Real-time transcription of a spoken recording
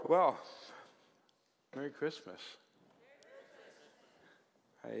Well, Merry Christmas.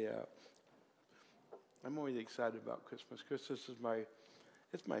 I'm always excited about Christmas. Christmas is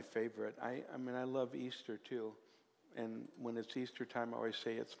my favorite. I mean, I love Easter too. And when it's Easter time, I always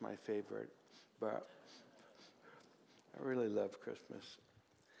say it's my favorite. But I really love Christmas.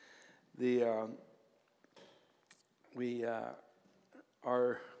 We are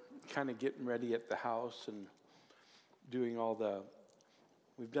kind of getting ready at the house and doing all the.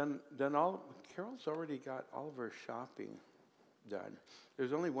 We've done all. Carol's already got all of her shopping done.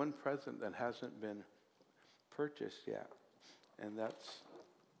 There's only one present that hasn't been purchased yet, and that's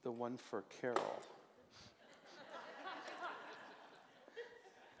the one for Carol.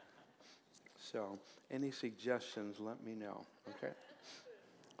 So, any suggestions, let me know, okay?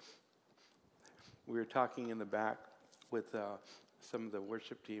 We were talking in the back with some of the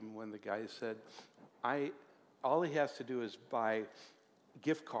worship team when the guy said, all he has to do is buy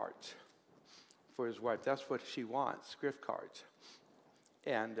gift cards for his wife. That's what she wants, gift cards.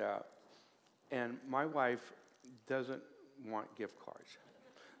 And my wife doesn't want gift cards.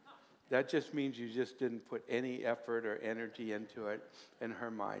 That just means you just didn't put any effort or energy into it in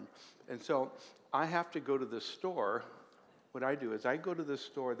her mind. And so I have to go to the store. What I do is I go to the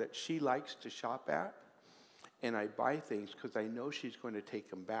store that she likes to shop at, and I buy things because I know she's going to take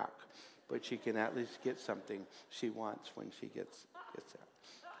them back. But she can at least get something she wants when she gets there.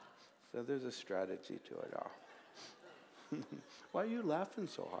 So there's a strategy to it all. Why are you laughing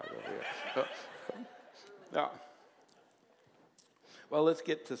so hard over here? No. Well, let's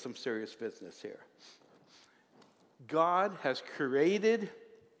get to some serious business here. God has created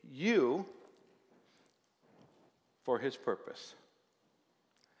you for his purpose.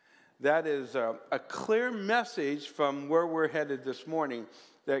 That is a clear message from where we're headed this morning,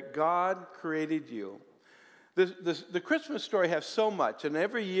 that God created you. The Christmas story has so much, and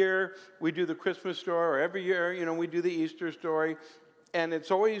every year we do the Christmas story, or every year, we do the Easter story, and it's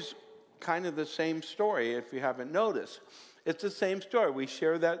always kind of the same story if you haven't noticed. It's the same story. We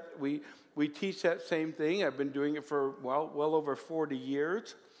share that, we teach that same thing. I've been doing it for, well over 40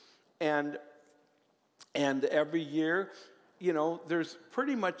 years, and every year, there's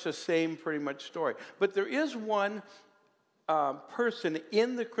pretty much the same story. But there is one person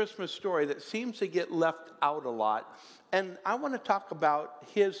in the Christmas story that seems to get left out a lot. And I want to talk about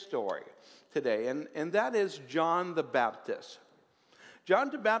his story today, and that is John the Baptist. John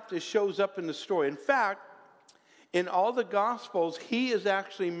the Baptist shows up in the story. In fact, in all the Gospels, he is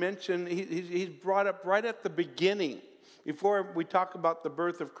actually mentioned, he's brought up right at the beginning. Before we talk about the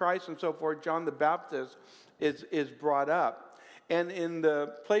birth of Christ and so forth, John the Baptist is brought up. And in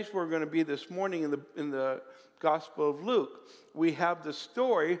the place we're going to be this morning in the Gospel of Luke, we have the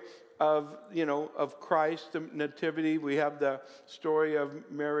story of Christ, the nativity. We have the story of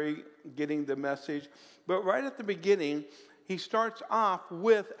Mary getting the message. But right at the beginning, he starts off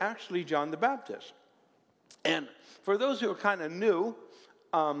with actually John the Baptist. And for those who are kind of new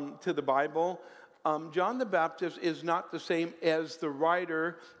to the Bible, John the Baptist is not the same as the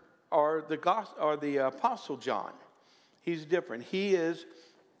writer or the Apostle John. He's different. He is,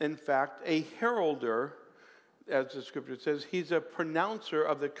 in fact, a heralder, as the scripture says. He's a pronouncer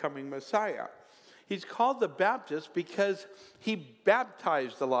of the coming Messiah. He's called the Baptist because he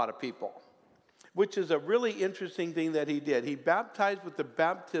baptized a lot of people, which is a really interesting thing that he did. He baptized with the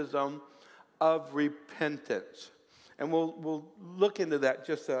baptism of repentance. And we'll look into that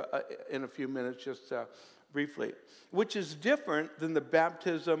just in a few minutes, just briefly, which is different than the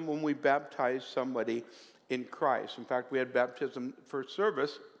baptism when we baptize somebody in Christ. In fact, we had baptism first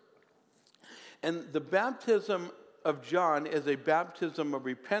service. And the baptism of John is a baptism of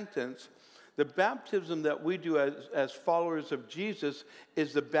repentance. The baptism that we do as followers of Jesus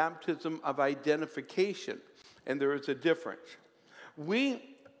is the baptism of identification. And there is a difference. When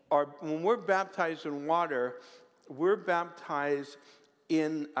we're baptized in water, we're baptized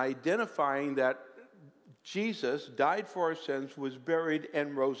in identifying that Jesus died for our sins, was buried,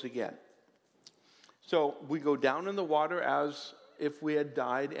 and rose again. So we go down in the water as if we had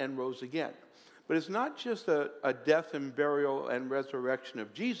died and rose again. But it's not just a death and burial and resurrection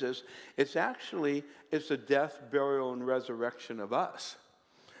of Jesus. It's a death, burial, and resurrection of us.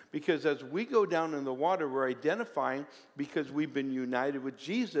 Because as we go down in the water, we're identifying, because we've been united with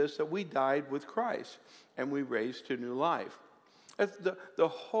Jesus, that we died with Christ and we raised to new life. That's the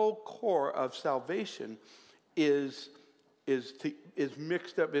whole core of salvation is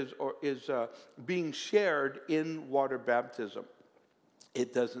mixed up, is being shared in water baptism.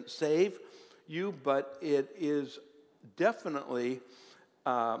 It doesn't save you, but it is definitely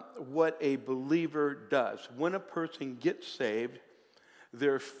what a believer does. When a person gets saved,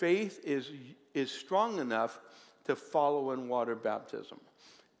 their faith is strong enough to follow in water baptism.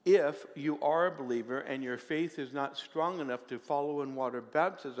 If you are a believer and your faith is not strong enough to follow in water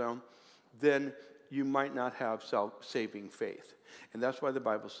baptism, then you might not have saving faith. And that's why the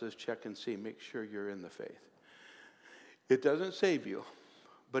Bible says check and see, make sure you're in the faith. It doesn't save you,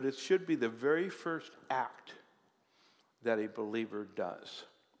 but it should be the very first act that a believer does.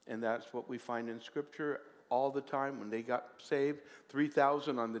 And that's what we find in Scripture all the time. When they got saved,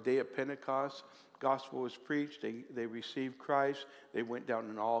 3,000 on the day of Pentecost, gospel was preached, they received Christ, they went down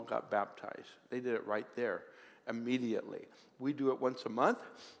and all got baptized. They did it right there, immediately. We do it once a month,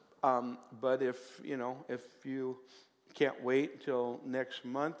 but if you can't wait till next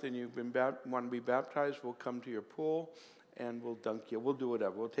month and you've been want to be baptized, we'll come to your pool and we'll dunk you. We'll do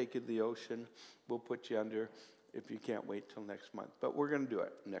whatever. We'll take you to the ocean. We'll put you under if you can't wait till next month. But we're going to do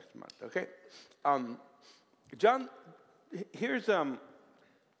it next month, okay? John, here's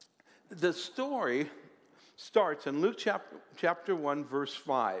the story starts in Luke chapter 1, verse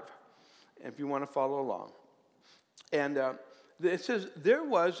 5, if you want to follow along. And it says, there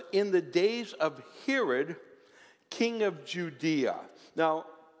was in the days of Herod, king of Judea. Now,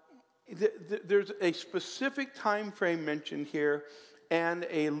 there's a specific time frame mentioned here and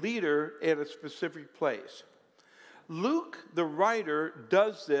a leader at a specific place. Luke, the writer,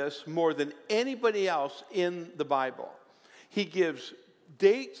 does this more than anybody else in the Bible. He gives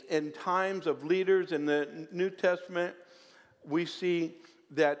dates and times of leaders. In the New Testament, we see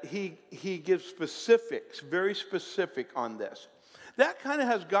that he gives specifics, very specific on this. That kind of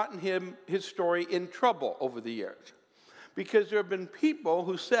has gotten his story in trouble over the years, because there have been people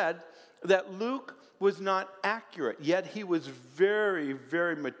who said that Luke was not accurate, yet he was very,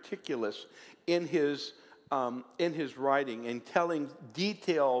 very meticulous in his writing and telling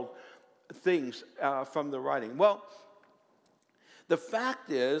detailed things from the writing. Well, the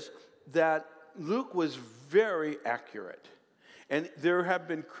fact is that Luke was very accurate, and there have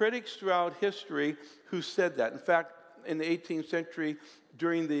been critics throughout history who said that. In fact, in the 18th century,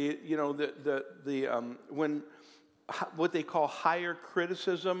 during when what they call higher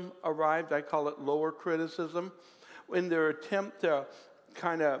criticism arrived, I call it lower criticism, in their attempt to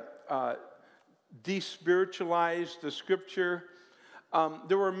kind of despiritualize the Scripture.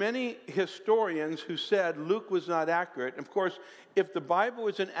 There were many historians who said Luke was not accurate. Of course, if the Bible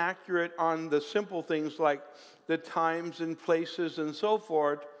isn't accurate on the simple things like the times and places and so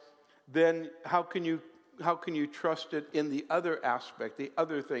forth, then how can you trust it in the other aspect, the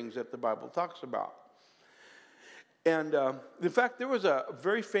other things that the Bible talks about? And in fact, there was a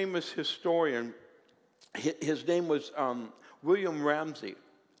very famous historian. His name was William Ramsay,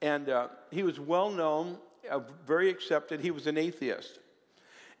 and he was well known, very accepted. He was an atheist.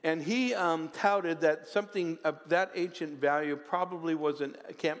 And he touted that something of that ancient value probably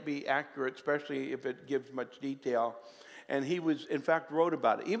can't be accurate, especially if it gives much detail. And he in fact, wrote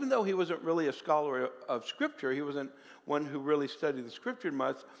about it. Even though he wasn't really a scholar of Scripture, he wasn't one who really studied the Scripture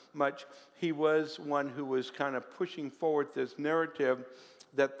much. He was one who was kind of pushing forward this narrative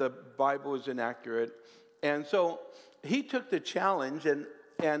that the Bible is inaccurate. And so he took the challenge and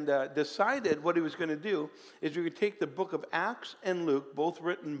decided what he was going to do is we would take the book of Acts and Luke, both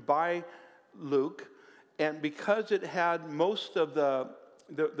written by Luke, and because it had most of the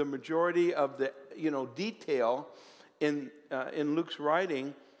majority of the detail in Luke's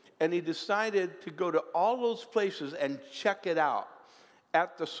writing, and he decided to go to all those places and check it out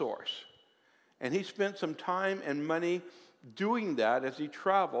at the source. And he spent some time and money doing that as he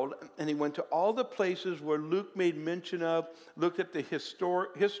traveled, and he went to all the places where Luke made mention of, looked at the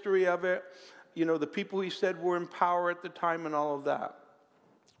history of it, the people he said were in power at the time and all of that.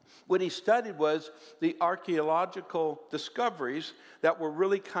 What he studied was the archaeological discoveries that were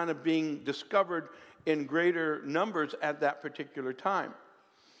really kind of being discovered in greater numbers at that particular time.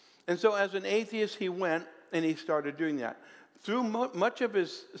 And so as an atheist, he went and he started doing that. Through much of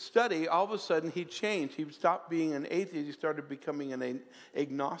his study, all of a sudden he changed. He stopped being an atheist. He started becoming an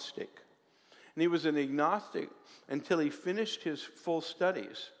agnostic. And he was an agnostic until he finished his full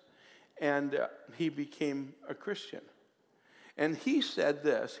studies. And he became a Christian. And he said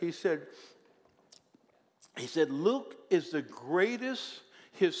this. He said, Luke is the greatest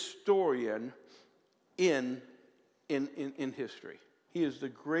historian in history. He is the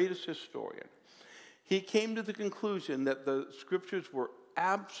greatest historian. He came to the conclusion that the Scriptures were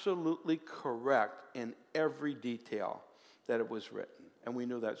absolutely correct in every detail that it was written. And we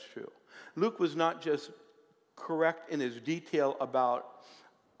know that's true. Luke was not just correct in his detail about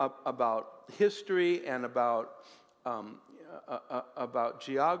history and about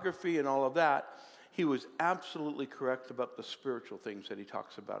geography and all of that. he was absolutely correct about the spiritual things that he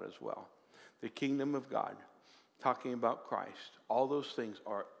talks about as well. The kingdom of God, talking about Christ, all those things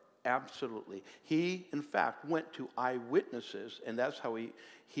are absolutely. He, in fact, went to eyewitnesses, and that's how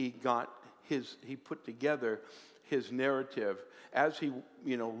he put together his narrative as he,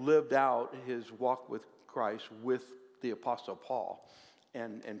 lived out his walk with Christ with the Apostle Paul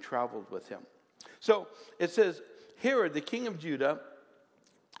and traveled with him. So it says, Herod, the king of Judah,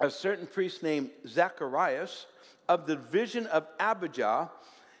 a certain priest named Zacharias of the division of Abijah,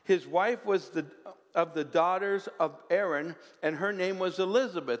 his wife was of the daughters of Aaron, and her name was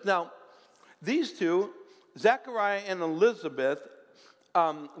Elizabeth. Now, these two, Zachariah and Elizabeth,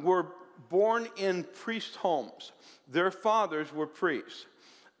 were born in priest homes. Their fathers were priests.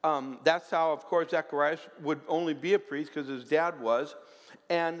 That's how, of course, Zacharias would only be a priest because his dad was.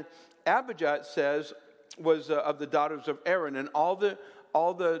 And Abijah, it says, was of the daughters of Aaron, and all the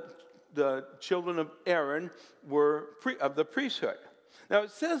children of Aaron were of the priesthood. Now,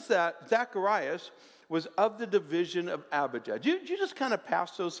 it says that Zacharias was of the division of Abijah. Do you just kind of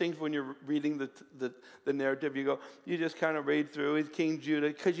pass those things when you're reading the narrative? You just kind of read through, he's King Judah,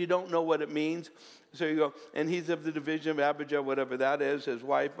 because you don't know what it means. So you go, and he's of the division of Abijah, whatever that is, his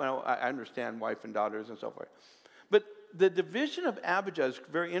wife. Well, I understand wife and daughters and so forth. But the division of Abijah is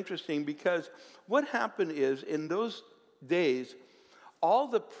very interesting because what happened is, in those days, all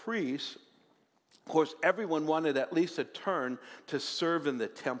the priests, of course, everyone wanted at least a turn to serve in the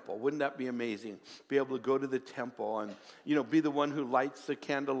temple. Wouldn't that be amazing? Be able to go to the temple and, be the one who lights the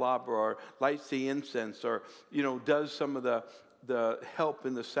candelabra or lights the incense or, does some of the help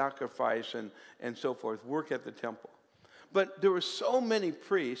in the sacrifice and so forth, work at the temple. But there were so many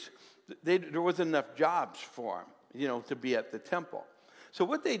priests, there wasn't enough jobs for them, to be at the temple. So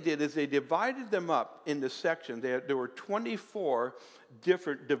what they did is they divided them up into sections. There were 24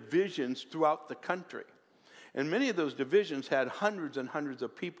 different divisions throughout the country. And many of those divisions had hundreds and hundreds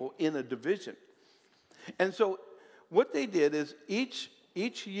of people in a division. And so what they did is each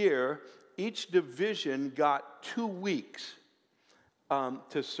year, each division got 2 weeks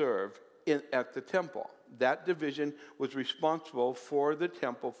to serve at the temple. That division was responsible for the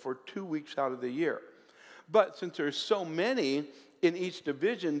temple for 2 weeks out of the year. But since there's so many in each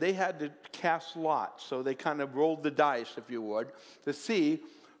division, they had to cast lots. So they kind of rolled the dice, if you would, to see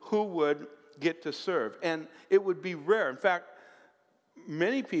who would get to serve. And it would be rare. In fact,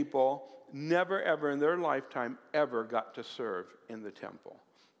 many people never, ever in their lifetime ever got to serve in the temple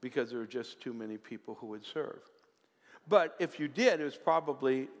because there were just too many people who would serve. But if you did, it was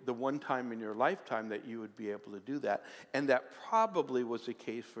probably the one time in your lifetime that you would be able to do that. And that probably was the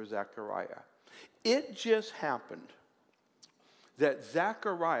case for Zechariah. It just happened that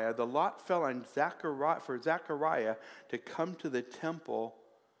Zechariah, the lot fell on Zechariah to come to the temple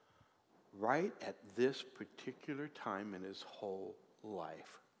right at this particular time in his whole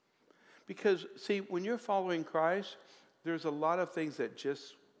life. Because, see, when you're following Christ, there's a lot of things that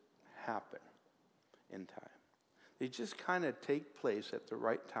just happen in time. They just kind of take place at the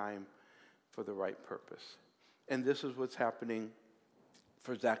right time for the right purpose. And this is what's happening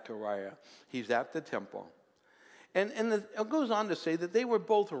for Zechariah. He's at the temple. And it goes on to say that they were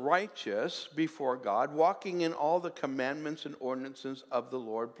both righteous before God, walking in all the commandments and ordinances of the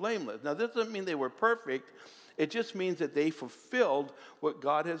Lord blameless. Now, this doesn't mean they were perfect. It just means that they fulfilled what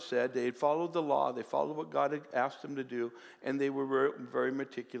God had said. They had followed the law. They followed what God had asked them to do. And they were very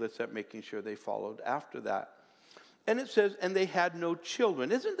meticulous at making sure they followed after that. And it says, and they had no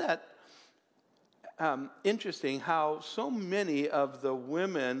children. Isn't that interesting how so many of the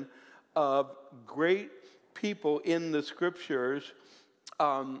women of great people in the scriptures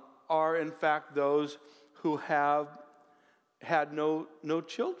are in fact those who have had no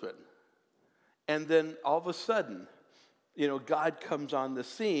children. And then all of a sudden, God comes on the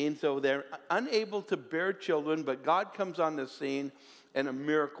scene. So they're unable to bear children, but God comes on the scene and a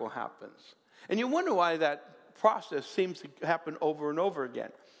miracle happens. And you wonder why that process seems to happen over and over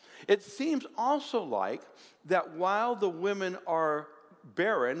again. It seems also like that while the women are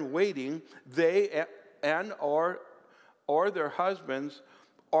barren, waiting, they and or their husbands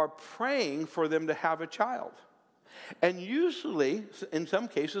are praying for them to have a child. And usually, in some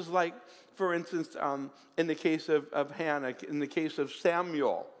cases, like, for instance, in the case of Hannah, in the case of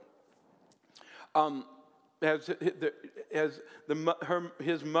Samuel, as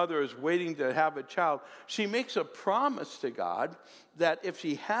his mother is waiting to have a child, she makes a promise to God that if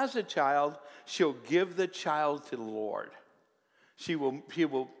she has a child, she'll give the child to the Lord. She will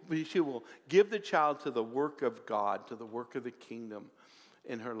give the child to the work of God, to the work of the kingdom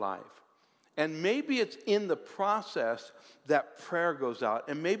in her life. And maybe it's in the process that prayer goes out.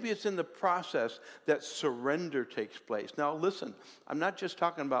 And maybe it's in the process that surrender takes place. Now listen, I'm not just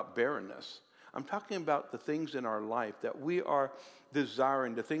talking about barrenness. I'm talking about the things in our life that we are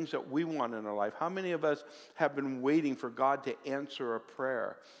desiring, the things that we want in our life. How many of us have been waiting for God to answer a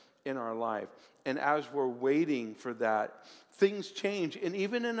prayer in our life? And as we're waiting for that, things change. And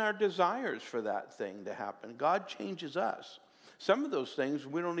even in our desires for that thing to happen, God changes us. Some of those things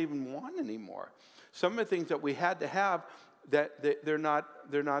we don't even want anymore. Some of the things that we had to have, they're not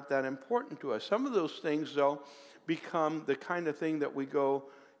that important to us. Some of those things, though, become the kind of thing that we go,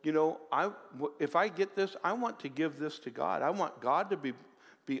 if I get this, I want to give this to God. I want God to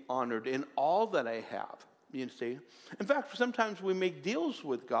be honored in all that I have. You see? In fact, sometimes we make deals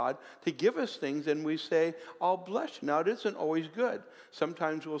with God to give us things, and we say, I'll bless you. Now, it isn't always good.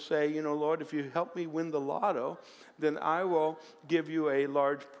 Sometimes we'll say, Lord, if you help me win the lotto, then I will give you a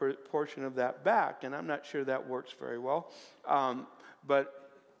large portion of that back. And I'm not sure that works very well. But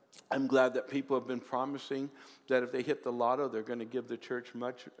I'm glad that people have been promising that if they hit the lotto, they're going to give the church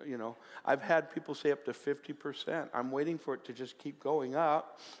much, I've had people say up to 50%. I'm waiting for it to just keep going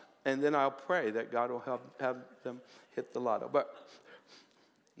up. And then I'll pray that God will have them hit the lotto. But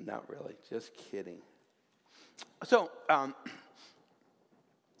not really, just kidding. So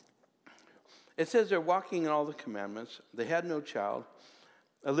it says they're walking in all the commandments. They had no child.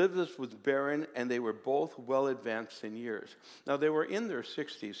 Elizabeth was barren, and they were both well advanced in years. Now, they were in their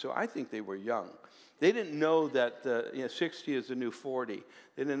 60s, so I think they were young. They didn't know that 60 is the new 40.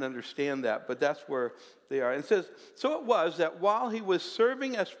 They didn't understand that, but that's where they are. And it says, so it was that while he was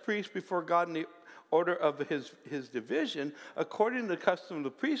serving as priest before God in the order of his division, according to the custom of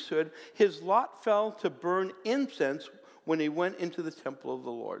the priesthood, his lot fell to burn incense when he went into the temple of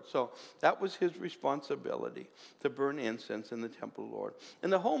the Lord. So that was his responsibility, to burn incense in the temple of the Lord.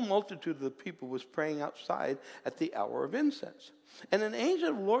 And the whole multitude of the people was praying outside at the hour of incense. And an angel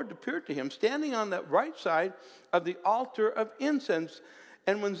of the Lord appeared to him, standing on the right side of the altar of incense.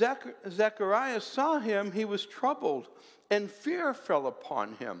 And when Zacharias saw him, he was troubled, and fear fell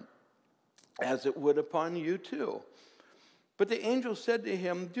upon him, as it would upon you too. But the angel said to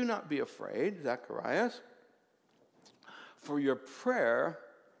him, do not be afraid, Zacharias, for your prayer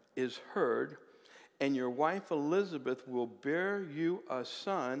is heard, and your wife Elizabeth will bear you a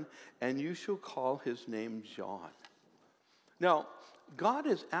son, and you shall call his name John. Now, God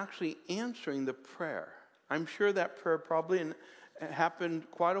is actually answering the prayer. I'm sure that prayer probably happened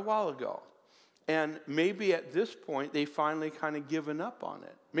quite a while ago. And maybe at this point, they finally kind of given up on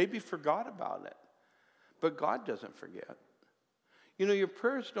it. Maybe forgot about it. But God doesn't forget. Your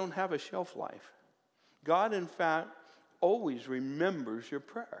prayers don't have a shelf life. God, in fact, always remembers your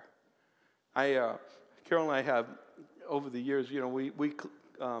prayer. Carol and I have, over the years, we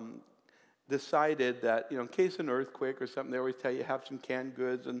decided that, in case of an earthquake or something, they always tell you have some canned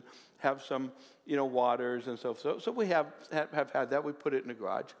goods and have some, waters and so. So we have had that. We put it in the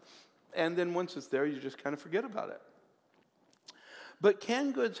garage. And then once it's there, you just kind of forget about it. But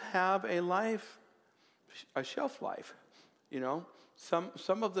canned goods have a shelf life,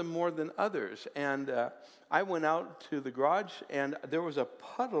 Some of them more than others. And I went out to the garage, and there was a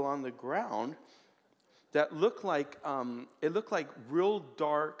puddle on the ground that looked like real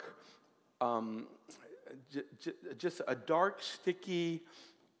dark, just a dark, sticky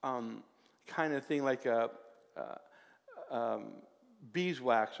kind of thing, like a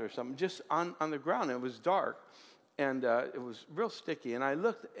beeswax or something, just on the ground. It was dark, and it was real sticky. And I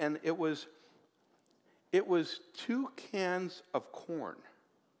looked, and it was 2 cans of corn.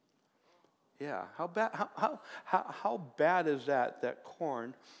 Yeah, how bad is that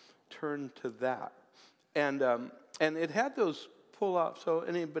corn turned to that? And it had those pull up. So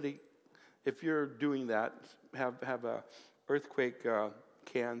anybody, if you're doing that, have a earthquake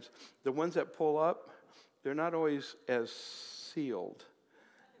cans. The ones that pull up, they're not always as sealed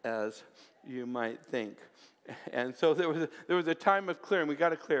as you might think. And so there was a time of clearing. We got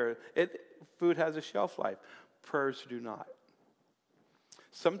to clear it. Food has a shelf life. Prayers do not.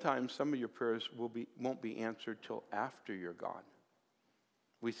 Sometimes some of your prayers won't be answered till after you're gone.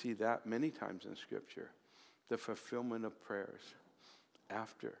 We see that many times in Scripture. The fulfillment of prayers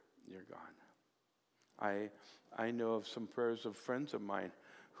after you're gone. I know of some prayers of friends of mine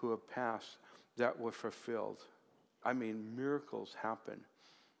who have passed that were fulfilled. I mean, miracles happen.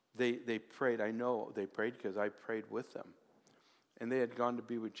 They prayed. I know they prayed because I prayed with them. And they had gone to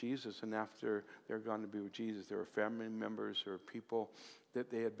be with Jesus, and after they were gone to be with Jesus, there were family members or people that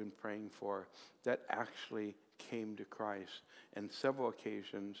they had been praying for that actually came to Christ. And several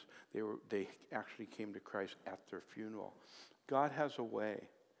occasions, they actually came to Christ at their funeral. God has a way.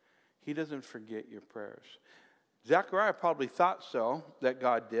 He doesn't forget your prayers. Zechariah probably thought so, that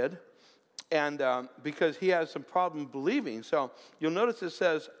God did, and because he has some problem believing. So you'll notice it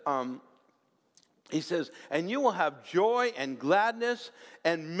says, he says, and you will have joy and gladness,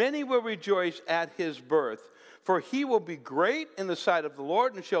 and many will rejoice at his birth. For he will be great in the sight of the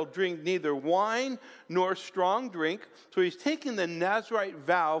Lord, and shall drink neither wine nor strong drink. So he's taking the Nazirite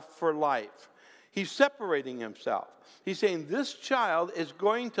vow for life. He's separating himself. He's saying this child is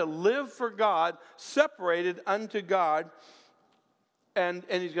going to live for God, separated unto God, and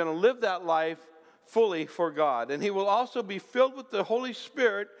he's going to live that life fully for God. And he will also be filled with the Holy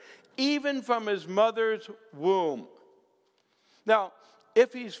Spirit, even from his mother's womb. Now,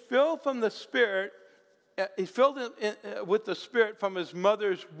 if he's filled from the Spirit, he's filled with the Spirit from his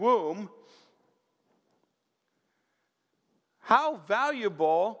mother's womb, how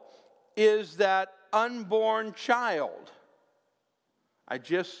valuable is that unborn child? How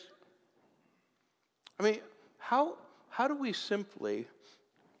do we simply,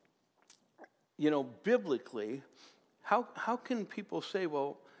 biblically, how can people say,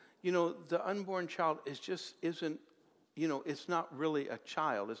 well, the unborn child isn't, it's not really a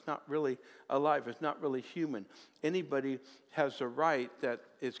child. It's not really alive. It's not really human. Anybody has a right that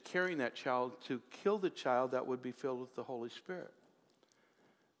is carrying that child to kill the child that would be filled with the Holy Spirit.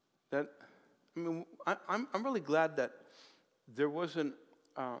 I'm really glad that there wasn't,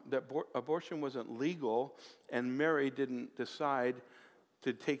 abortion wasn't legal, and Mary didn't decide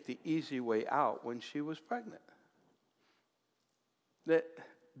to take the easy way out when she was pregnant. The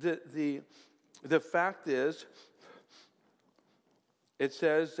fact is, it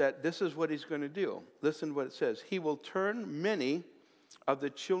says that this is what he's going to do. Listen to what it says. He will turn many of the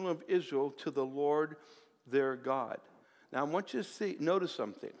children of Israel to the Lord their God. Now I want you to notice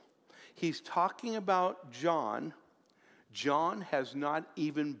something. He's talking about John. John has not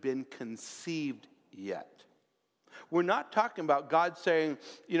even been conceived yet. We're not talking about God saying,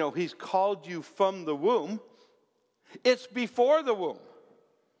 he's called you from the womb. It's before the womb.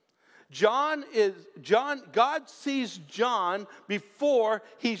 God sees John before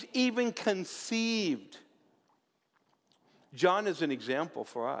he's even conceived. John is an example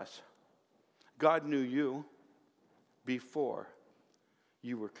for us. God knew you before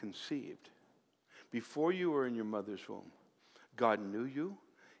you were conceived. Before you were in your mother's womb. God knew you.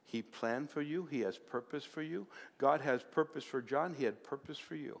 He planned for you. He has purpose for you. God has purpose for John. He had purpose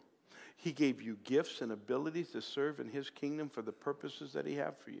for you. He gave you gifts and abilities to serve in his kingdom for the purposes that he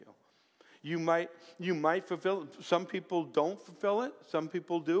had for you. You might fulfill it. Some people don't fulfill it. Some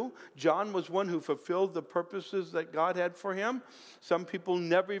people do. John was one who fulfilled the purposes that God had for him. Some people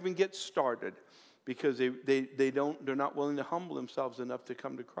never even get started because they're not willing to humble themselves enough to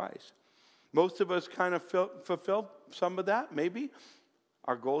come to Christ. Most of us kind of fulfill some of that, maybe.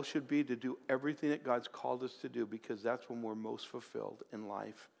 Our goal should be to do everything that God's called us to do, because that's when we're most fulfilled in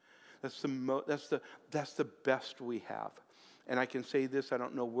life. That's the best we have. And I can say this, I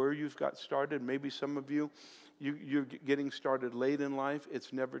don't know where you've got started. Maybe some of you're getting started late in life.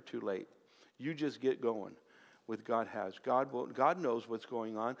 It's never too late. You just get going with God has. God knows what's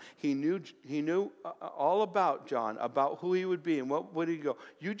going on. He knew all about John, about who he would be and what would he go.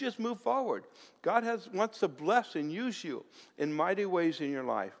 You just move forward. God wants to bless and use you in mighty ways in your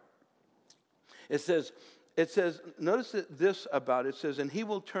life. It says, notice this about it. It says, and he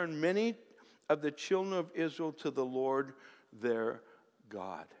will turn many of the children of Israel to the Lord their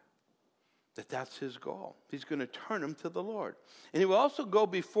God. That's his goal. He's going to turn them to the Lord. And he will also go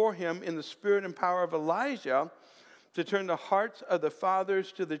before him in the spirit and power of Elijah to turn the hearts of the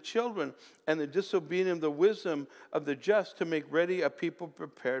fathers to the children and the disobedient of the wisdom of the just, to make ready a people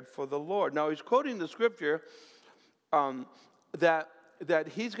prepared for the Lord. Now he's quoting the scripture that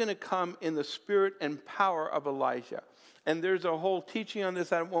he's going to come in the spirit and power of Elijah. And there's a whole teaching on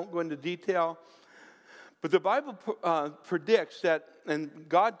this. I won't go into detail. But the Bible predicts that, and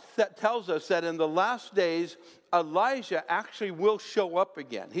God tells us that in the last days, Elijah actually will show up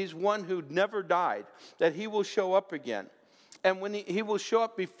again. He's one who never died, that he will show up again. And when he will show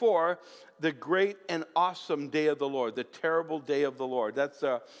up before the great and awesome day of the Lord, the terrible day of the Lord. That's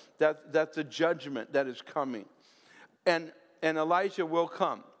a judgment that is coming. And Elijah will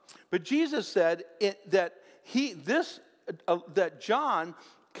come. But Jesus said that John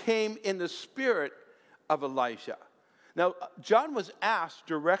came in the spirit of Elijah. Now, John was asked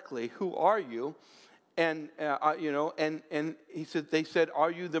directly, "Who are you?" And he said, "They said,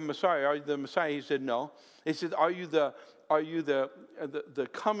 are you the Messiah? Are you the Messiah?" He said, "No." They said, "Are you the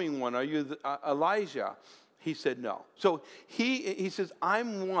coming one? Are you Elijah?" He said, "No." So he says,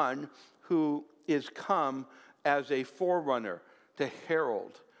 "I'm one who is come as a forerunner to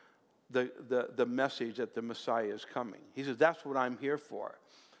herald the message that the Messiah is coming. He says, that's what I'm here for.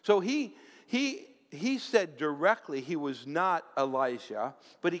 So he said directly he was not Elijah,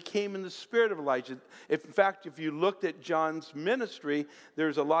 but he came in the spirit of Elijah. In fact, if you looked at John's ministry,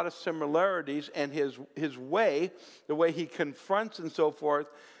 there's a lot of similarities, and his way, the way he confronts and so forth,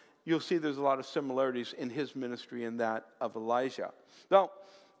 you'll see there's a lot of similarities in his ministry and that of Elijah. Now,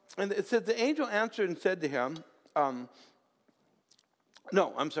 and it said, the angel answered and said to him,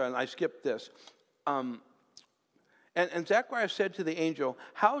 I skipped this. And Zacharias said to the angel,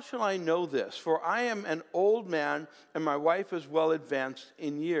 how shall I know this? For I am an old man, and my wife is well advanced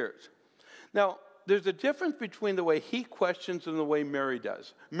in years. Now, there's a difference between the way he questions and the way Mary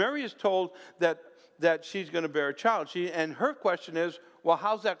does. Mary is told that she's going to bear a child. And her question is, well,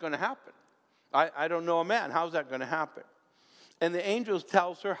 how's that going to happen? I don't know a man. How's that going to happen? And the angel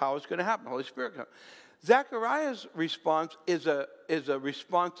tells her how it's going to happen. Holy Spirit comes. Zacharias' response is a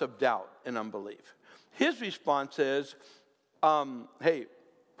response of doubt and unbelief. His response is, hey,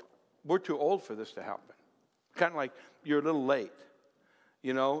 we're too old for this to happen. Kind of like, you're a little late.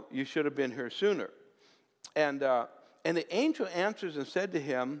 You know, you should have been here sooner. And the angel answers and said to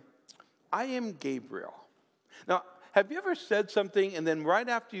him, I am Gabriel. Now, have you ever said something and then right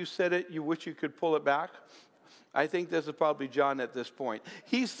after you said it, you wish you could pull it back? I think this is probably John at this point.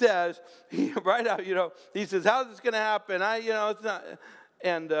 He says, right out, he says, how's this going to happen? It's not,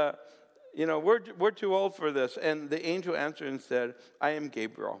 and, we're too old for this. And the angel answered and said, I am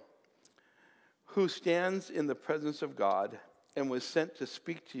Gabriel, who stands in the presence of God and was sent to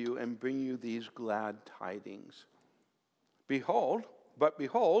speak to you and bring you these glad tidings. Behold,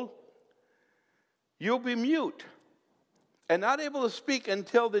 you'll be mute and not able to speak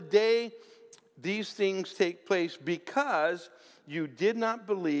until the day these things take place, because you did not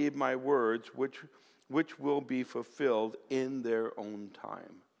believe my words, which will be fulfilled in their own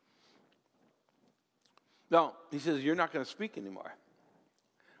time. Now, he says, you're not going to speak anymore.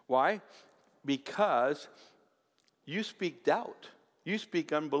 Why? Because you speak doubt. You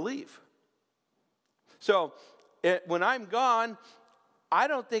speak unbelief. So, when I'm gone, I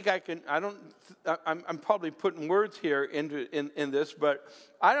don't think I can, I'm probably putting words here in this, but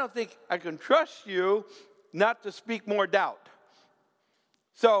I don't think I can trust you not to speak more doubt.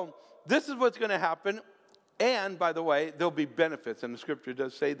 So this is what's going to happen. And by the way, there'll be benefits, and the scripture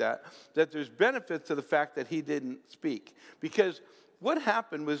does say that there's benefits to the fact that he didn't speak. Because what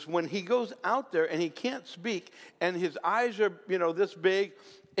happened was when he goes out there and he can't speak, and his eyes are, this big,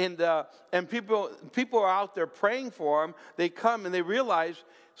 and people are out there praying for him. They come and they realize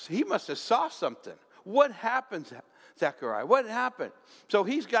he must have saw something. What happened, Zechariah? What happened? So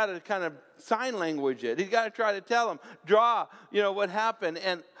he's got to kind of sign language it. He's got to try to tell him, draw, what happened.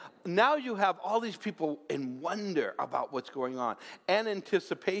 And now you have all these people in wonder about what's going on and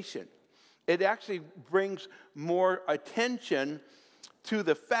anticipation. It actually brings more attention to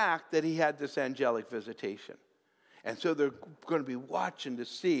the fact that he had this angelic visitation. And so they're going to be watching to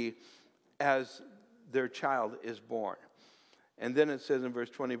see as their child is born. And then it says in verse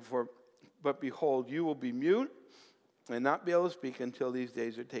 24, but behold, you will be mute and not be able to speak until these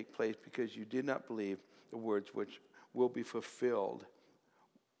days will take place, because you did not believe the words which will be fulfilled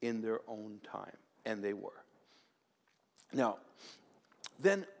in their own time. And they were. Now,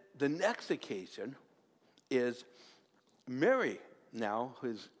 then the next occasion is Mary now,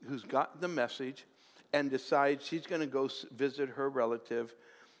 who's got the message, and decides she's going to go visit her relative,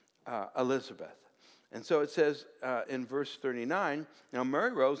 Elizabeth. And so it says in verse 39, now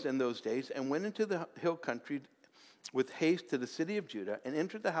Mary rose in those days and went into the hill country with haste to the city of Judah and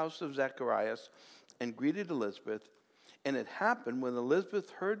entered the house of Zacharias and greeted Elizabeth. And it happened when Elizabeth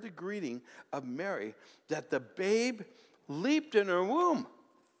heard the greeting of Mary that the babe leaped in her womb.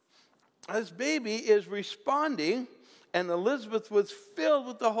 This baby is responding. And Elizabeth was filled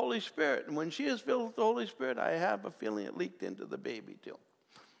with the Holy Spirit. And when she is filled with the Holy Spirit, I have a feeling it leaked into the baby too.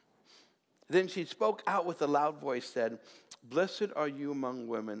 Then she spoke out with a loud voice, said, blessed are you among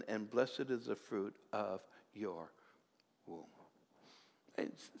women, and blessed is the fruit of your womb.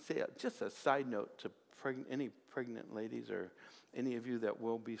 And say just a side note to any pregnant ladies or any of you that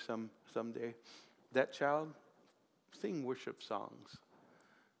will be someday. That child, sing worship songs.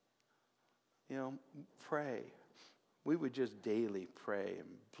 Pray. We would just daily pray and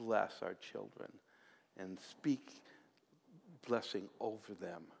bless our children and speak blessing over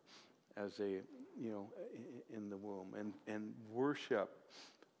them as they, in the womb, and worship.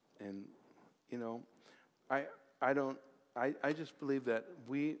 And, I just believe that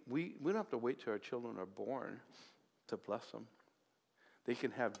we don't have to wait till our children are born to bless them. They can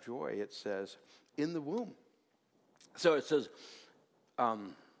have joy, it says, in the womb. So it says,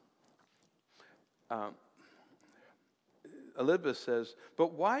 Elizabeth says,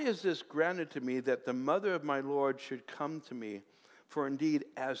 "But why is this granted to me that the mother of my Lord should come to me? For indeed,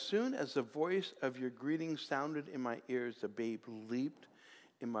 as soon as the voice of your greeting sounded in my ears, the babe leaped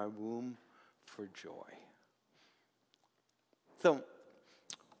in my womb for joy." So,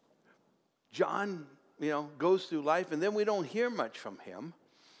 John, goes through life, and then we don't hear much from him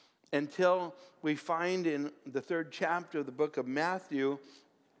until we find in the 3rd chapter of the book of Matthew,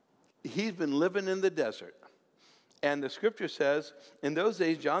 he's been living in the desert. And the scripture says, "In those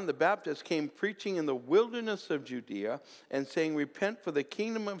days, John the Baptist came preaching in the wilderness of Judea and saying, 'Repent, for the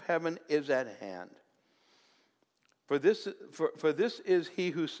kingdom of heaven is at hand.' For this is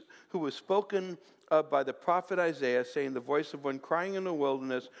he who was spoken of by the prophet Isaiah, saying, 'The voice of one crying in the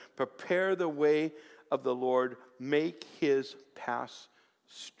wilderness, prepare the way of the Lord, make his paths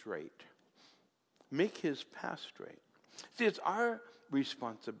straight.'" Make his path straight. See, it's our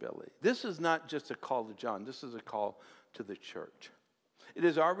responsibility. This is not just a call to John. This is a call to the church. It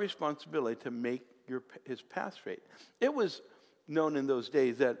is our responsibility to make his path straight. It was known in those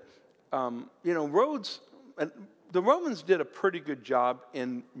days that, roads, and the Romans did a pretty good job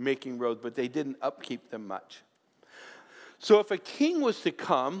in making roads, but they didn't upkeep them much. So if a king was to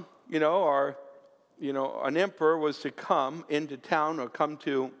come, or, an emperor was to come into town or come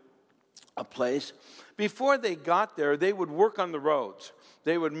to a place, before they got there, they would work on the roads.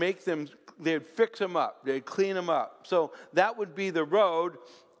 They would they'd fix them up. They'd clean them up. So that would be the road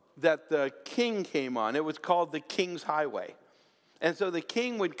that the king came on. It was called the King's Highway. And so the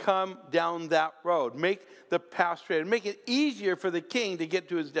king would come down that road, make the path straight, and make it easier for the king to get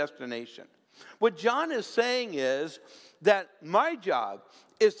to his destination. What John is saying is that my job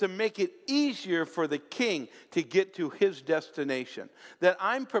is to make it easier for the king to get to his destination. That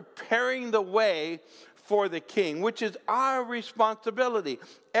I'm preparing the way for the king, which is our responsibility.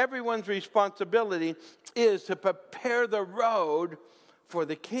 Everyone's responsibility is to prepare the road for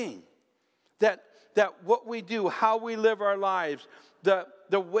the king. That what we do, how we live our lives, the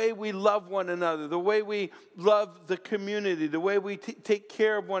way we love one another, the way we love the community, the way we take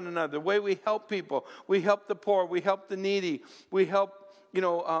care of one another, the way we help people. We help the poor, we help the needy, we help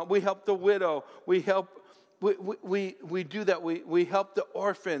the widow, we do that. We help the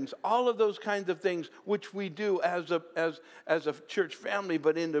orphans. All of those kinds of things, which we do as a church family,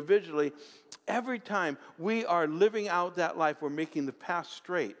 but individually. Every time we are living out that life, we're making the path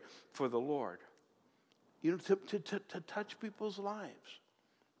straight for the Lord. To touch people's lives.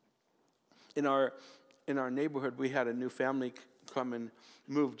 In our neighborhood, we had a new family come and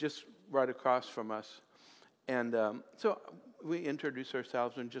move just right across from us, and so we introduced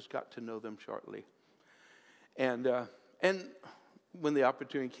ourselves and just got to know them shortly. And when the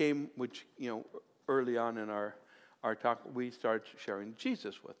opportunity came, which early on in our talk, we started sharing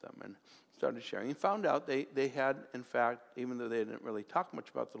Jesus with them and started sharing. And found out they had, in fact, even though they didn't really talk much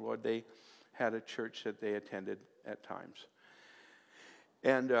about the Lord, they had a church that they attended at times.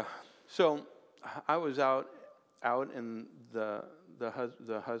 And so I was out, and the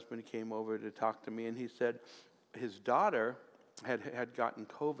husband came over to talk to me, and he said his daughter had gotten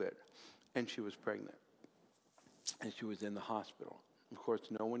COVID, and she was pregnant, and she was in the hospital. Of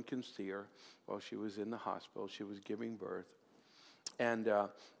course, no one can see her while she was in the hospital. She was giving birth, and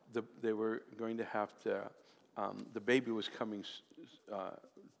they were going to have to. The baby was coming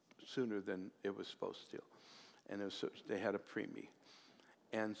sooner than it was supposed to, and they had a preemie,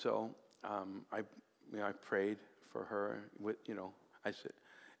 and so I prayed for her. I said,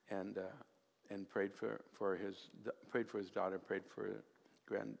 and prayed for his daughter, prayed for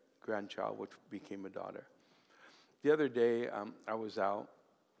a grandchild, which became a daughter. The other day, I was out,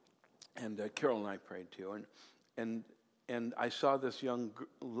 and Carol and I prayed too, and I saw this young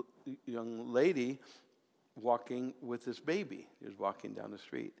lady walking with this baby. He was walking down the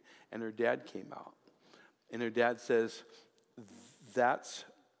street, and her dad came out, and her dad says, "That's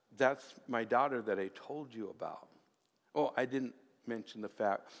my daughter that I told you about." Oh, I didn't mention the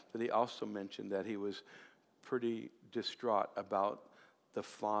fact that he also mentioned that he was pretty distraught about the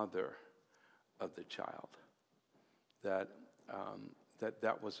father of the child. That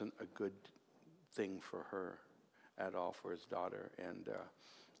wasn't a good thing for her at all, for his daughter, and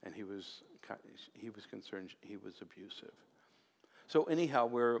he was concerned he was abusive. So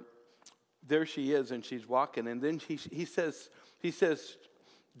anyhow, there she is, and she's walking, and then he says,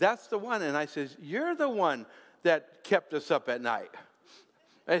 "That's the one," and I says, "You're the one that kept us up at night."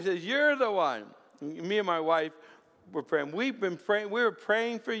 I says, "You're the one." Me and my wife were praying. We've been praying. We were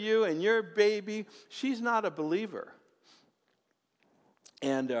praying for you and your baby. She's not a believer.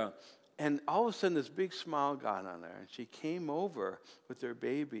 And And all of a sudden, this big smile got on her. And she came over with her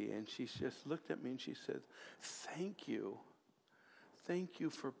baby, and she just looked at me, and she said, thank you. Thank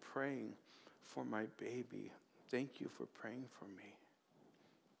you for praying for my baby. Thank you for praying for me.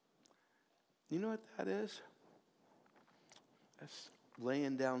 You know what that is? That's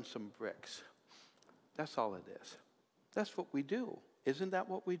laying down some bricks. That's all it is. That's what we do. Isn't that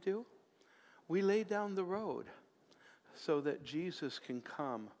what we do? We lay down the road so that Jesus can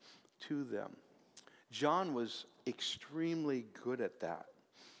come to them. John was extremely good at that.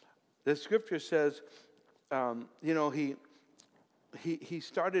 The scripture says, he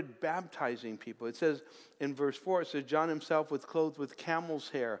started baptizing people. It says in verse 4, it says, John himself was clothed with camel's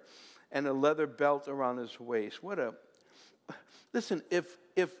hair and a leather belt around his waist. Listen, if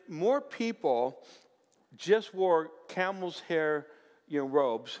more people just wore camel's hair,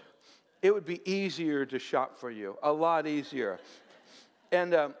 robes, it would be easier to shop for you, a lot easier.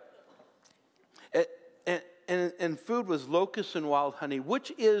 And food was locusts and wild honey,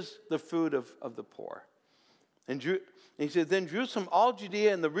 which is the food of the poor. And he said, then Jerusalem, all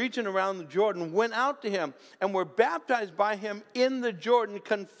Judea, and the region around the Jordan went out to him and were baptized by him in the Jordan,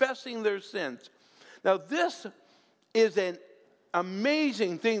 confessing their sins. Now, this is an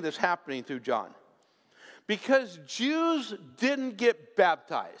amazing thing that's happening through John. Because Jews didn't get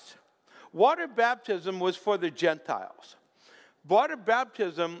baptized. Water baptism was for the Gentiles. Water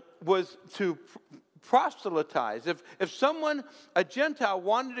baptism was to proselytize. If someone, a Gentile,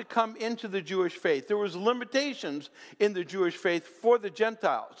 wanted to come into the Jewish faith, there was limitations in the Jewish faith for the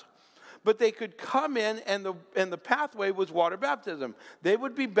Gentiles. But they could come in, and the pathway was water baptism. They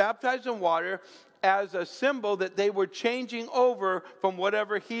would be baptized in water as a symbol that they were changing over from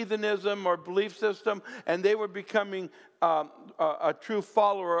whatever heathenism or belief system, and they were becoming a true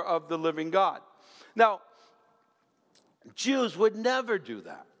follower of the living God. Now, Jews would never do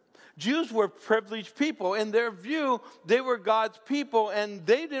that. Jews were privileged people. In their view, they were God's people, and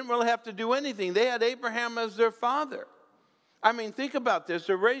they didn't really have to do anything. They had Abraham as their father. I mean, think about this.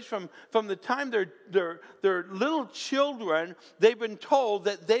 They're raised from the time they're little children. They've been told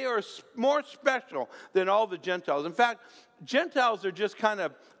that they are more special than all the Gentiles. In fact, Gentiles are just kind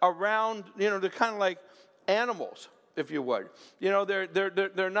of around, they're kind of like animals, if you would.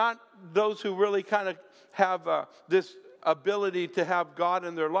 They're not those who really kind of have this ability to have God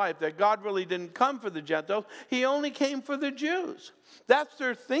in their life, that God really didn't come for the Gentiles. He only came for the Jews. That's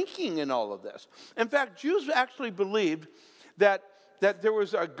their thinking in all of this. In fact, Jews actually believed that there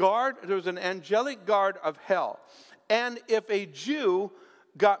was an angelic guard of hell. And if a Jew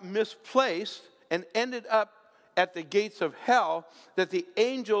got misplaced and ended up at the gates of hell, that the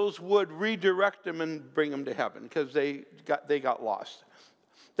angels would redirect them and bring them to heaven because they got lost.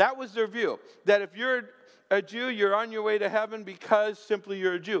 That was their view, that if you're a Jew, you're on your way to heaven because simply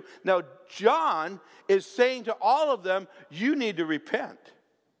you're a Jew. Now, John is saying to all of them, you need to repent.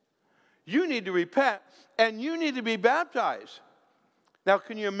 You need to repent, and you need to be baptized. Now,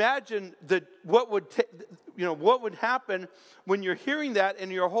 can you imagine what would happen when you're hearing that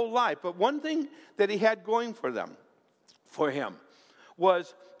in your whole life? But one thing that he had going for him,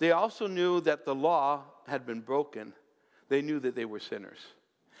 was they also knew that the law had been broken. They knew that they were sinners.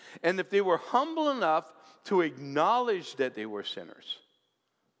 And if they were humble enough to acknowledge that they were sinners,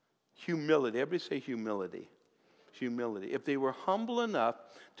 humility, everybody say humility. Humility. If they were humble enough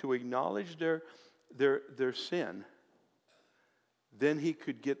to acknowledge their sin, then he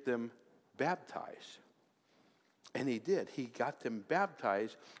could get them baptized. And he did. He got them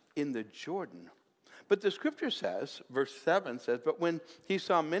baptized in the Jordan. But the scripture says, verse 7 says, but when he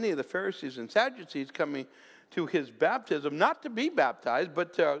saw many of the Pharisees and Sadducees coming to his baptism, not to be baptized,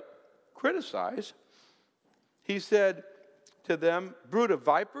 but to criticize, he said to them, brood of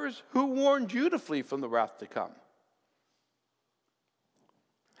vipers, who warned you to flee from the wrath to come?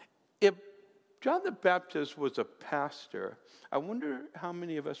 If John the Baptist was a pastor, I wonder how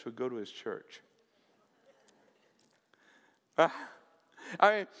many of us would go to his church.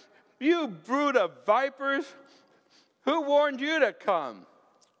 You brood of vipers, who warned you to come?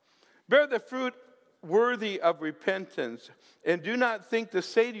 Bear the fruit worthy of repentance, and do not think to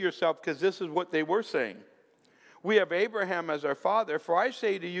say to yourself, because this is what they were saying, we have Abraham as our father, for I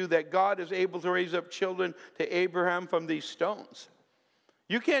say to you that God is able to raise up children to Abraham from these stones.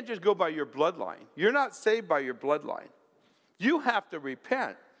 You can't just go by your bloodline. You're not saved by your bloodline. You have to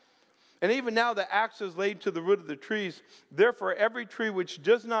repent. And even now the axe is laid to the root of the trees. Therefore, every tree which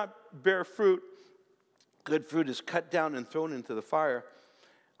does not bear fruit, good fruit, is cut down and thrown into the fire.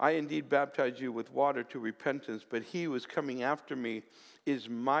 I indeed baptize you with water to repentance, but he who is coming after me is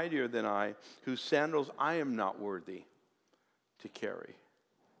mightier than I, whose sandals I am not worthy to carry.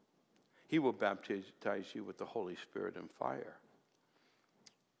 He will baptize you with the Holy Spirit and fire.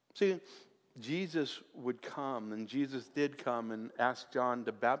 See, Jesus would come, and Jesus did come and ask John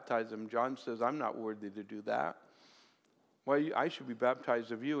to baptize him. John says, I'm not worthy to do that. Well, I should be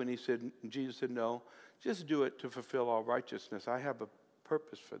baptized of you. And Jesus said, no, just do it to fulfill all righteousness. I have a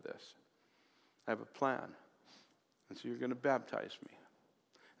purpose for this. I have a plan. And so you're going to baptize me.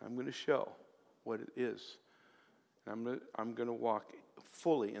 I'm going to show what it is. And I'm going to walk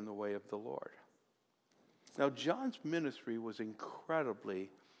fully in the way of the Lord. Now, John's ministry was incredibly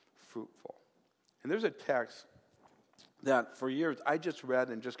fruitful. And there's a text that for years I just read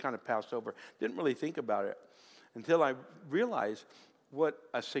and just kind of passed over. Didn't really think about it until I realized what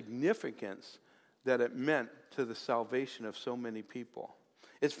a significance that it meant to the salvation of so many people.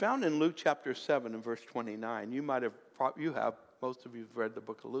 It's found in Luke chapter 7 and verse 29. Most of you have read the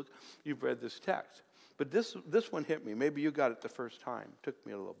book of Luke. You've read this text. But this one hit me. Maybe you got it the first time. It took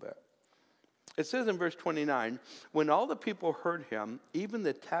me a little bit. It says in verse 29, when all the people heard him, even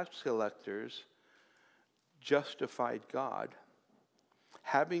the tax collectors justified God,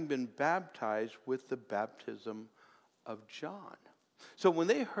 having been baptized with the baptism of John. So when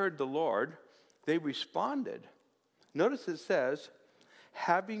they heard the Lord, they responded. Notice it says,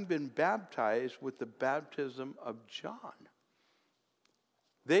 having been baptized with the baptism of John.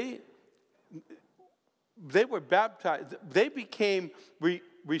 They were baptized. They became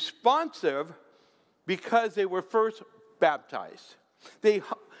responsive because they were first baptized.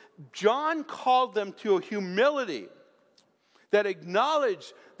 John called them to a humility that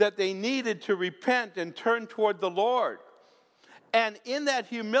acknowledged that they needed to repent and turn toward the Lord. And in that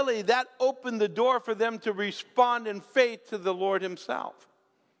humility, that opened the door for them to respond in faith to the Lord himself.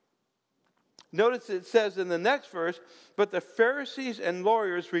 Notice it says in the next verse, but the Pharisees and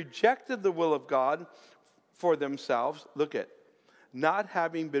lawyers rejected the will of God for themselves. Look at, not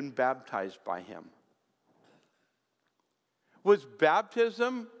having been baptized by him. Was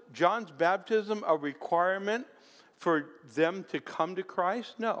baptism, John's baptism, a requirement for them to come to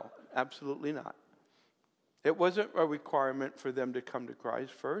Christ? No, absolutely not. It wasn't a requirement for them to come to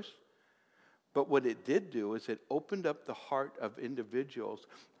Christ first. But what it did do is it opened up the heart of individuals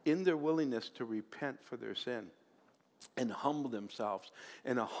in their willingness to repent for their sin and humble themselves.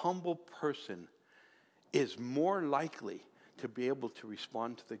 And a humble person is more likely to be able to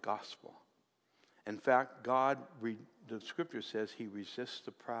respond to the gospel. In fact, the scripture says he resists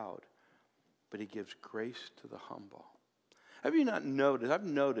the proud, but he gives grace to the humble. Have you not noticed? I've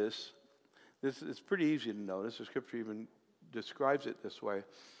noticed, it's pretty easy to notice, the scripture even describes it this way,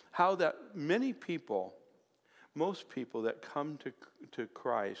 how that many people, most people that come to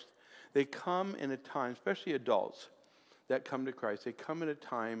Christ, they come in a time, especially adults that come to Christ, they come in a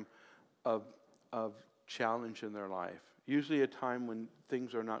time of challenge in their life. Usually a time when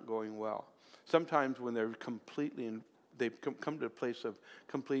things are not going well. Sometimes when they're they've come to a place of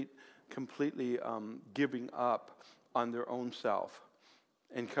completely giving up on their own self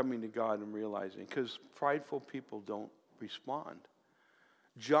and coming to God and realizing, because prideful people don't respond.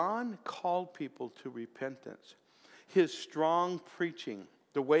 John called people to repentance. His strong preaching,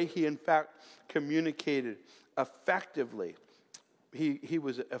 the way he in fact communicated effectively, he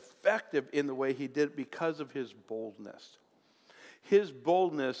was effective in the way he did because of his boldness. His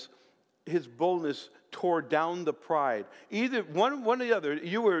boldness tore down the pride. Either one or the other.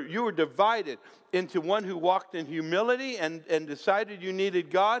 You were divided into one who walked in humility and decided you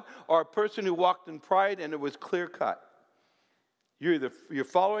needed God, or a person who walked in pride and it was clear cut. You're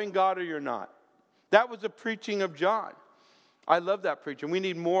following God or you're not. That was the preaching of John. I love that preaching. We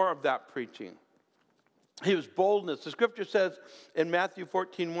need more of that preaching. He was boldness. The scripture says in Matthew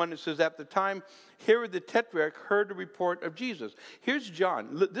 14:1, it says, at the time Herod the Tetrarch heard the report of Jesus. Here's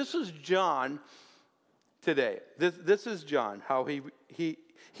John. This is John today. This is John, how he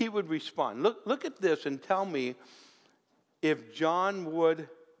would respond. Look at this and tell me if John would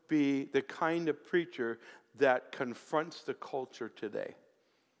be the kind of preacher that confronts the culture today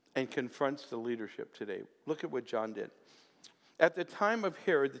and confronts the leadership today. Look at what John did. At the time of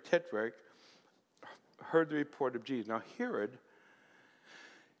Herod the Tetrarch heard the report of Jesus. Now Herod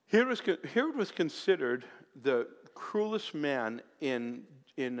was considered the cruelest man in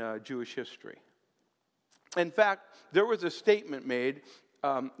Jewish history. In fact, there was a statement made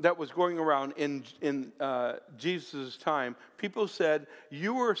that was going around in Jesus' time. People said,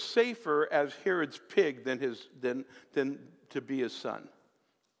 you were safer as Herod's pig than to be his son.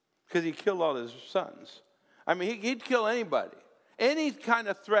 Because he killed all his sons. I mean, he'd kill anybody. Any kind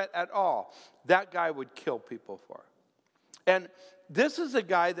of threat at all, that guy would kill people for. And this is a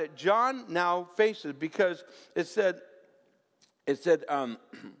guy that John now faces, because it said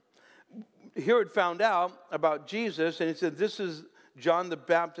Herod found out about Jesus, and he said, this is John the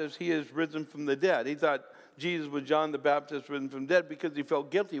Baptist. He is risen from the dead. He thought Jesus was John the Baptist risen from the dead because he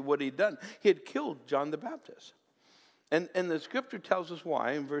felt guilty of what he'd done. He had killed John the Baptist. And the scripture tells us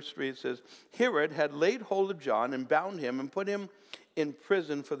why. In verse 3 it says, Herod had laid hold of John and bound him and put him in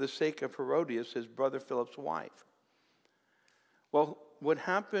prison for the sake of Herodias, his brother Philip's wife. Well, what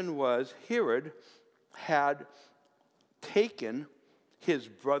happened was Herod had taken his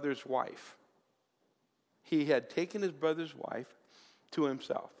brother's wife. He had taken his brother's wife to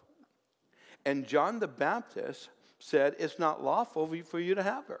himself. And John the Baptist said, it's not lawful for you to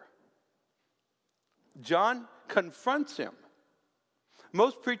have her. John confronts him.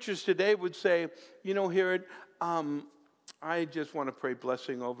 Most preachers today would say, Herod, I just want to pray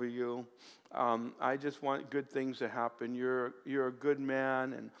blessing over you. I just want good things to happen. You're a good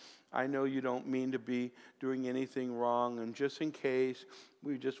man, and I know you don't mean to be doing anything wrong. And just in case,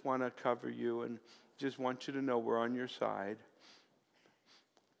 we just want to cover you and just want you to know we're on your side.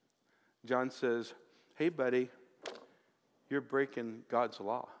 John says, hey, buddy, you're breaking God's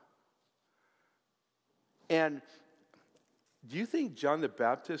law. And do you think John the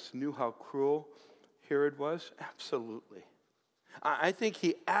Baptist knew how cruel Herod was? Absolutely. I think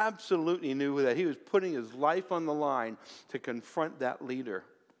he absolutely knew that he was putting his life on the line to confront that leader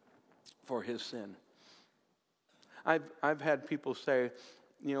for his sin. I've had people say,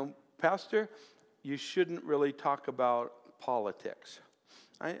 Pastor, you shouldn't really talk about politics.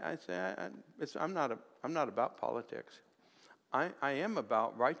 I say I'm not about politics. I am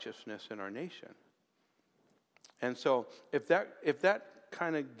about righteousness in our nation. And so if that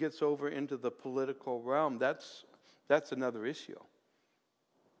kind of gets over into the political realm, that's another issue.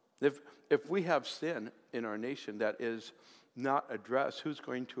 If we have sin in our nation that is not addressed, who's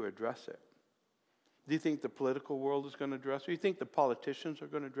going to address it? Do you think the political world is going to address it? Do you think the politicians are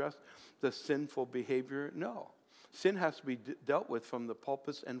going to address the sinful behavior? No. Sin has to be dealt with from the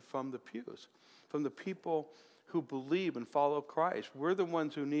pulpits and from the pews, from the people who believe and follow Christ. We're the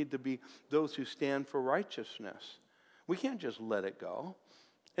ones who need to be those who stand for righteousness. We can't just let it go.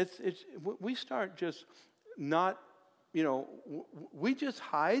 We start just not, we just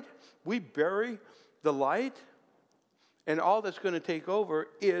hide. We bury the light, and all that's going to take over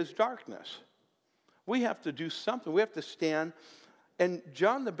is darkness. We have to do something. We have to stand. And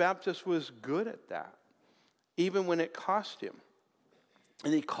John the Baptist was good at that, even when it cost him.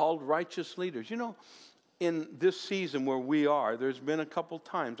 And he called righteous leaders. In this season where we are, there's been a couple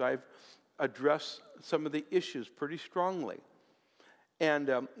times I've addressed some of the issues pretty strongly.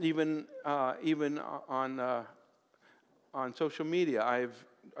 And even on social media, I've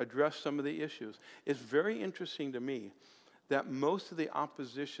addressed some of the issues. It's very interesting to me that most of the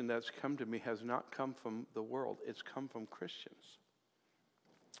opposition that's come to me has not come from the world. It's come from Christians.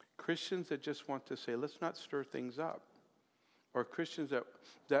 Christians that just want to say, let's not stir things up. Or Christians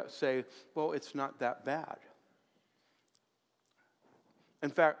that say, well, it's not that bad. In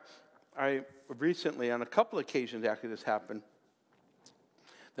fact, I recently, on a couple occasions after this happened,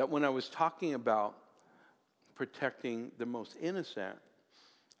 that when I was talking about protecting the most innocent,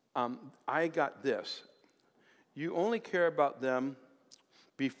 I got this. You only care about them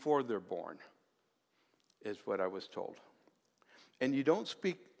before they're born, is what I was told. And you don't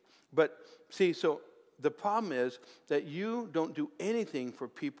speak, but see, so the problem is that you don't do anything for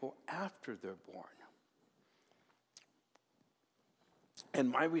people after they're born.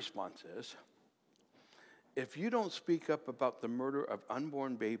 And my response is, if you don't speak up about the murder of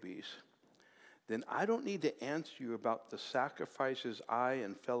unborn babies, then I don't need to answer you about the sacrifices I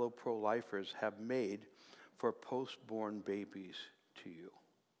and fellow pro-lifers have made for post-born babies to you.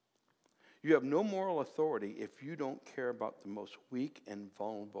 You have no moral authority if you don't care about the most weak and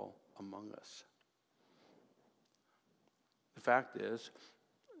vulnerable among us. The fact is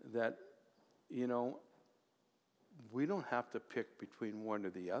that, we don't have to pick between one or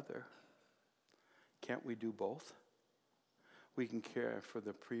the other. Can't we do both? We can care for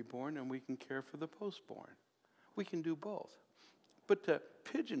the preborn and we can care for the postborn. We can do both. But to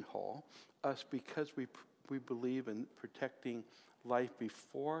pigeonhole us because we believe in protecting life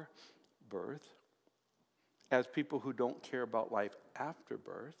before birth as people who don't care about life after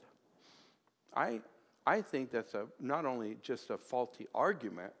birth, I think that's not only just a faulty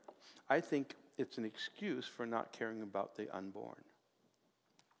argument, I think it's an excuse for not caring about the unborn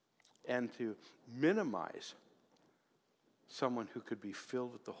and to minimize someone who could be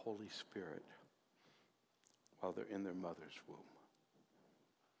filled with the Holy Spirit while they're in their mother's womb.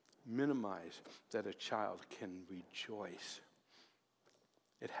 Minimize that a child can rejoice.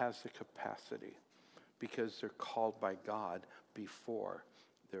 It has the capacity because they're called by God before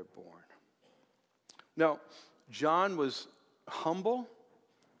they're born. Now, John was humble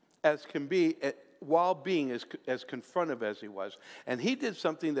as can be while being as confrontive as he was. And he did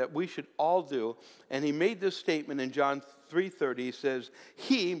something that we should all do. And he made this statement in John 3:30. He says,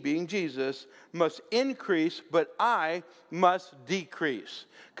 he, being Jesus, must increase, but I must decrease.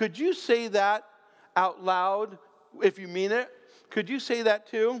 Could you say that out loud if you mean it? Could you say that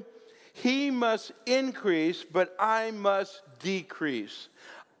too? He must increase, but I must decrease.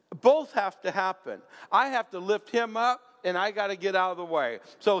 Both have to happen. I have to lift him up, and I got to get out of the way.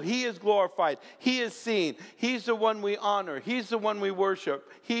 So he is glorified. He is seen. He's the one we honor. He's the one we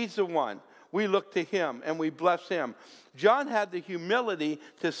worship. He's the one. We look to him, and we bless him. John had the humility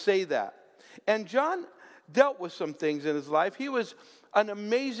to say that. And John dealt with some things in his life. He was an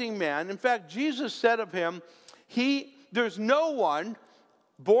amazing man. In fact, Jesus said of him, there's no one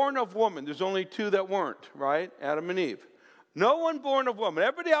born of woman. There's only two that weren't, right? Adam and Eve. No one born of woman.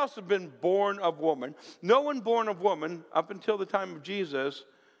 Everybody else has been born of woman. No one born of woman up until the time of Jesus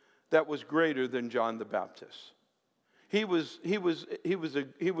that was greater than John the Baptist. He was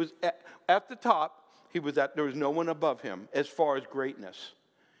at the top. There was no one above him as far as greatness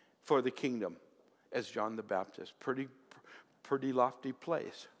for the kingdom as John the Baptist. Pretty lofty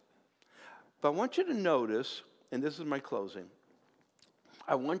place. But I want you to notice, and this is my closing,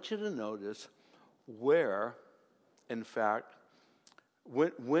 I want you to notice where, in fact,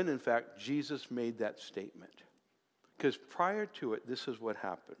 when in fact Jesus made that statement. Because prior to it, this is what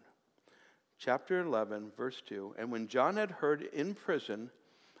happened. Chapter 11, verse 2, and when John had heard in prison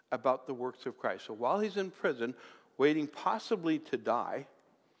about the works of Christ. So while he's in prison, waiting possibly to die,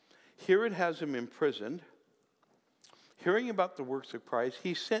 here it has him imprisoned. Hearing about the works of Christ,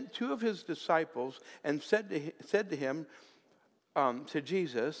 he sent two of his disciples and said to him, to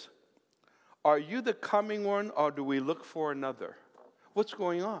Jesus, are you the coming one, or do we look for another? What's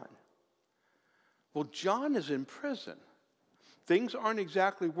going on? Well, John is in prison. Things aren't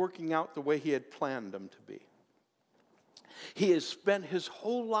exactly working out the way he had planned them to be. He has spent his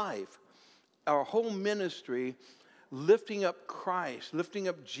whole life, our whole ministry, lifting up Christ, lifting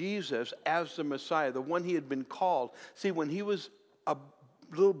up Jesus as the Messiah, the one he had been called. See, when he was a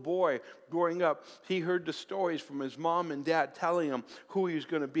little boy growing up, he heard the stories from his mom and dad telling him who he was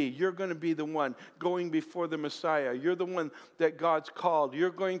going to be. You're going to be the one going before the Messiah. You're the one that God's called. You're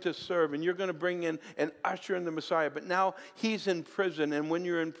going to serve, and you're going to bring in and usher in the Messiah. But now he's in prison, and when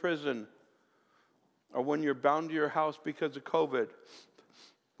you're in prison, or when you're bound to your house because of COVID,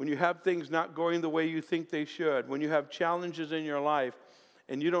 when you have things not going the way you think they should, when you have challenges in your life,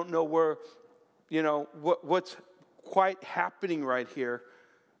 and you don't know where, what's quite happening right here,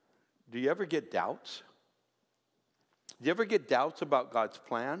 do you ever get doubts? Do you ever get doubts about God's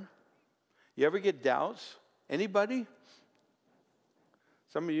plan? You ever get doubts? Anybody?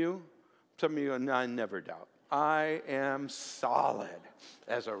 Some of you, no, I never doubt. I am solid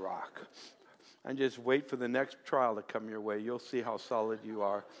as a rock. And just wait for the next trial to come your way. You'll see how solid you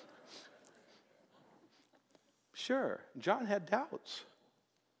are. Sure, John had doubts.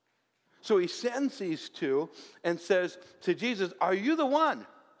 So he sends these two and says to Jesus, are you the one?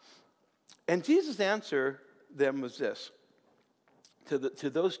 And Jesus' answer them was this, to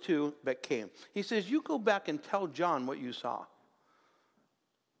those two that came. He says, you go back and tell John what you saw.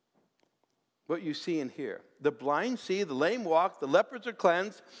 What you see and hear. The blind see, the lame walk, the lepers are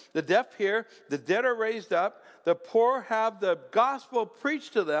cleansed, the deaf hear, the dead are raised up, the poor have the gospel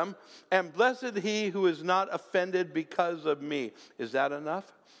preached to them, and blessed he who is not offended because of me. Is that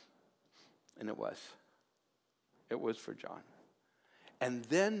enough? And it was. It was for John. And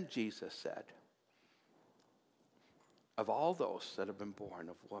then Jesus said, of all those that have been born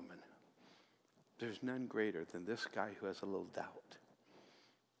of woman, there's none greater than this guy who has a little doubt.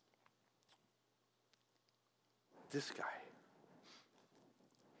 This guy,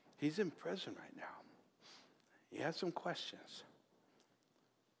 he's in prison right now. He has some questions,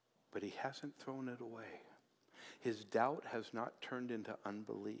 but he hasn't thrown it away. His doubt has not turned into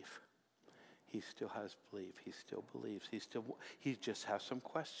unbelief. He still has belief. He still believes. He just has some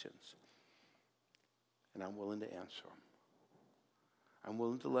questions. And I'm willing to answer them. I'm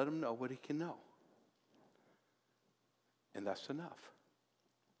willing to let him know what he can know. And that's enough.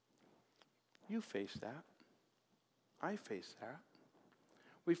 You face that. I face that.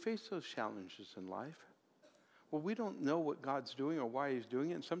 We face those challenges in life. Well, we don't know what God's doing or why he's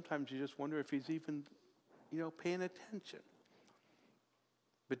doing it. And sometimes you just wonder if he's even, paying attention.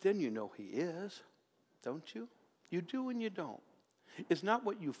 But then you know he is, don't you? You do and you don't. It's not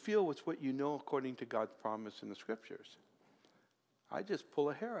what you feel, it's what you know according to God's promise in the scriptures. I just pull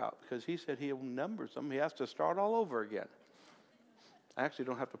a hair out because he said he'll number them. He has to start all over again. I actually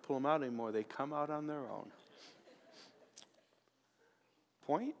don't have to pull them out anymore. They come out on their own.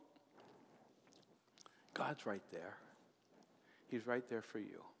 Point? God's right there. He's right there for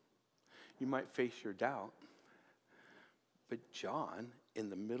you. You might face your doubt, but John, in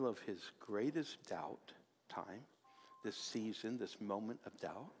the middle of his greatest doubt time, this season, this moment of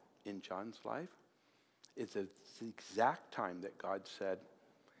doubt in John's life, it's the exact time that God said,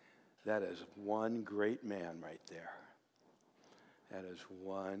 that is one great man right there. That is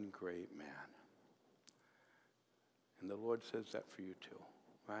one great man. And the Lord says that for you too,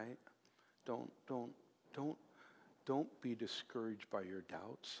 right? Don't be discouraged by your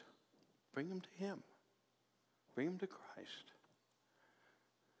doubts. Bring them to him. Bring them to Christ.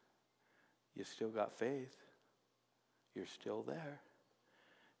 You still got faith. You're still there.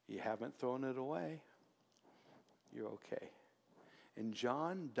 You haven't thrown it away. You're okay. And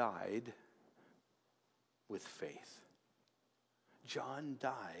John died with faith. John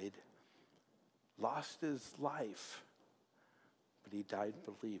died, lost his life, but he died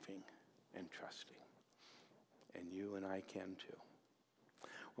believing and trusting. And you and I can too.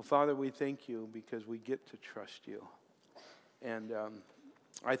 Well, Father, we thank you because we get to trust you. And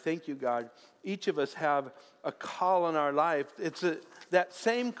I thank you, God. Each of us have a call in our life. It's that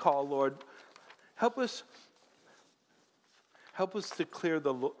same call, Lord. Help us to clear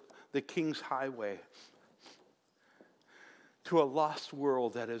the King's Highway to a lost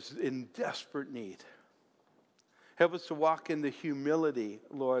world that is in desperate need. Help us to walk in the humility,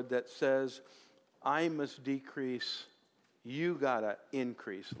 Lord, that says, I must decrease, you gotta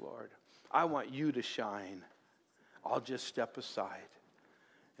increase, Lord. I want you to shine. I'll just step aside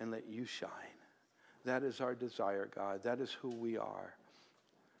and let you shine. That is our desire, God. That is who we are.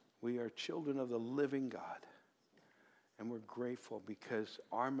 We are children of the living God. And we're grateful because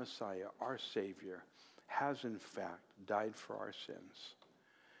our Messiah, our Savior, has in fact died for our sins.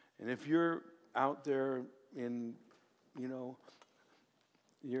 And if you're out there in,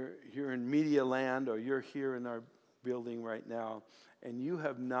 you're in media land, or you're here in our building right now, and you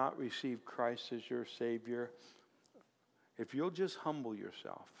have not received Christ as your Savior, if you'll just humble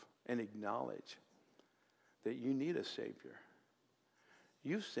yourself and acknowledge that you need a Savior.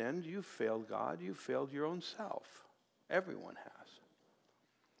 You've sinned, you've failed God, you've failed your own self. Everyone has.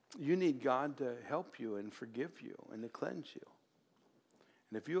 You need God to help you and forgive you and to cleanse you.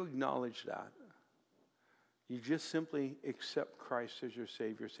 And if you acknowledge that, you just simply accept Christ as your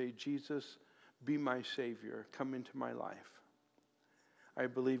Savior. Say, Jesus, be my Savior. Come into my life. I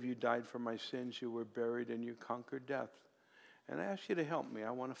believe you died for my sins. You were buried and you conquered death. And I ask you to help me.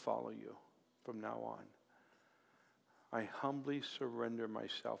 I want to follow you from now on. I humbly surrender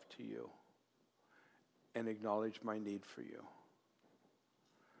myself to you and acknowledge my need for you.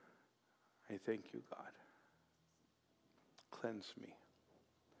 I thank you, God. Cleanse me.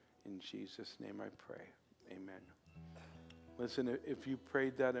 In Jesus' name I pray. Amen. Listen, if you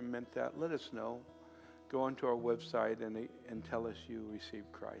prayed that and meant that, let us know. Go onto our website and tell us you received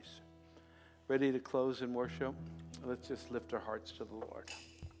Christ. Ready to close in worship? Let's just lift our hearts to the Lord.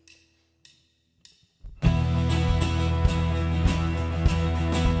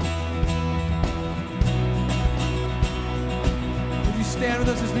 Would you stand with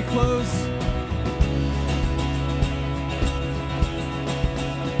us as we close?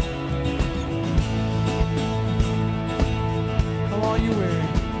 Come all you weary.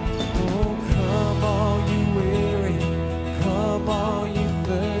 Oh, come all you weary. Come all you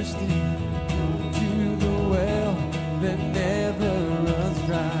thirsty. Come to the well that never runs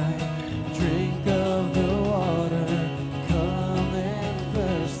dry. Drink of the water. Come and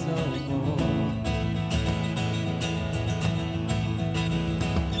thirst no more.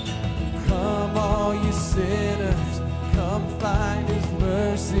 Come all you sinners. Come find his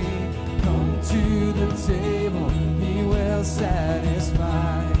mercy. Come to the table. He will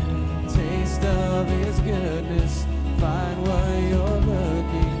satisfy. Taste of his goodness. Find what you're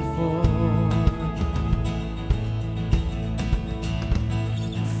looking for.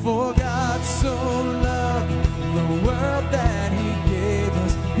 For God so loved the world that he gave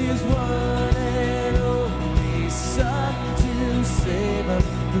us his one and only Son to save us.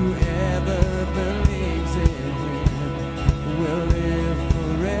 Whoever believes in him will live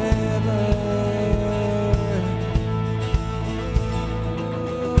forever.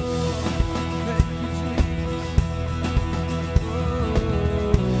 Thank you, Jesus.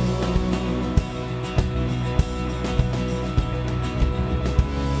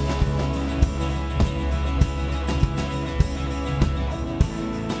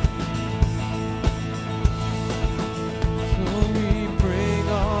 So we bring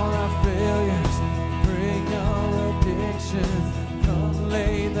all our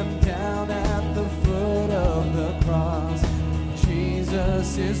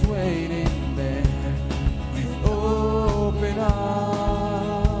is waiting there with open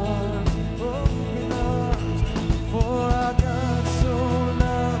arms, open arms. For our God so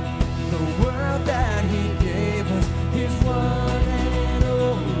loved the world that He gave us His one and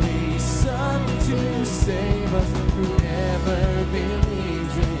only Son to save us. Whoever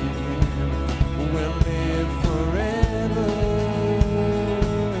believes in Him will live forever.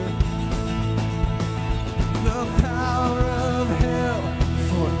 The power of hell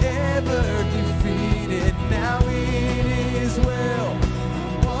forever defeated. Now it is well.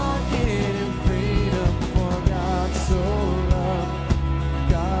 Walking in freedom, for God so loved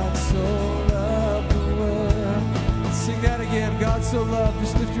the world. Let's sing that again. God so loved.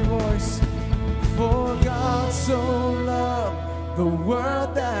 Just lift your voice. For God so loved the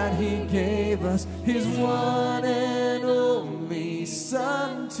world that He gave us His one and only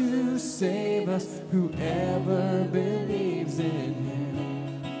Son to save us. Whoever believes in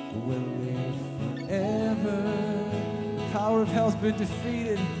Him will live forever. Power of hell's been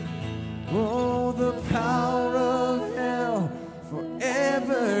defeated. Oh, the power of hell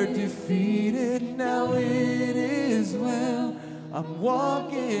forever defeated. Now it is well. I'm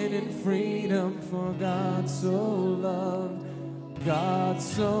walking in freedom, for God so loved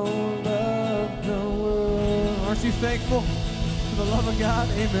the world. Aren't you thankful for the love of God?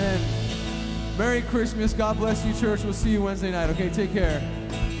 Amen. Merry Christmas. God bless you, church. We'll see you Wednesday night. Okay, take care.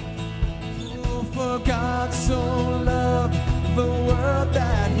 Oh, for God so loved the world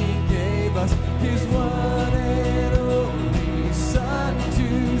that He gave us His one and only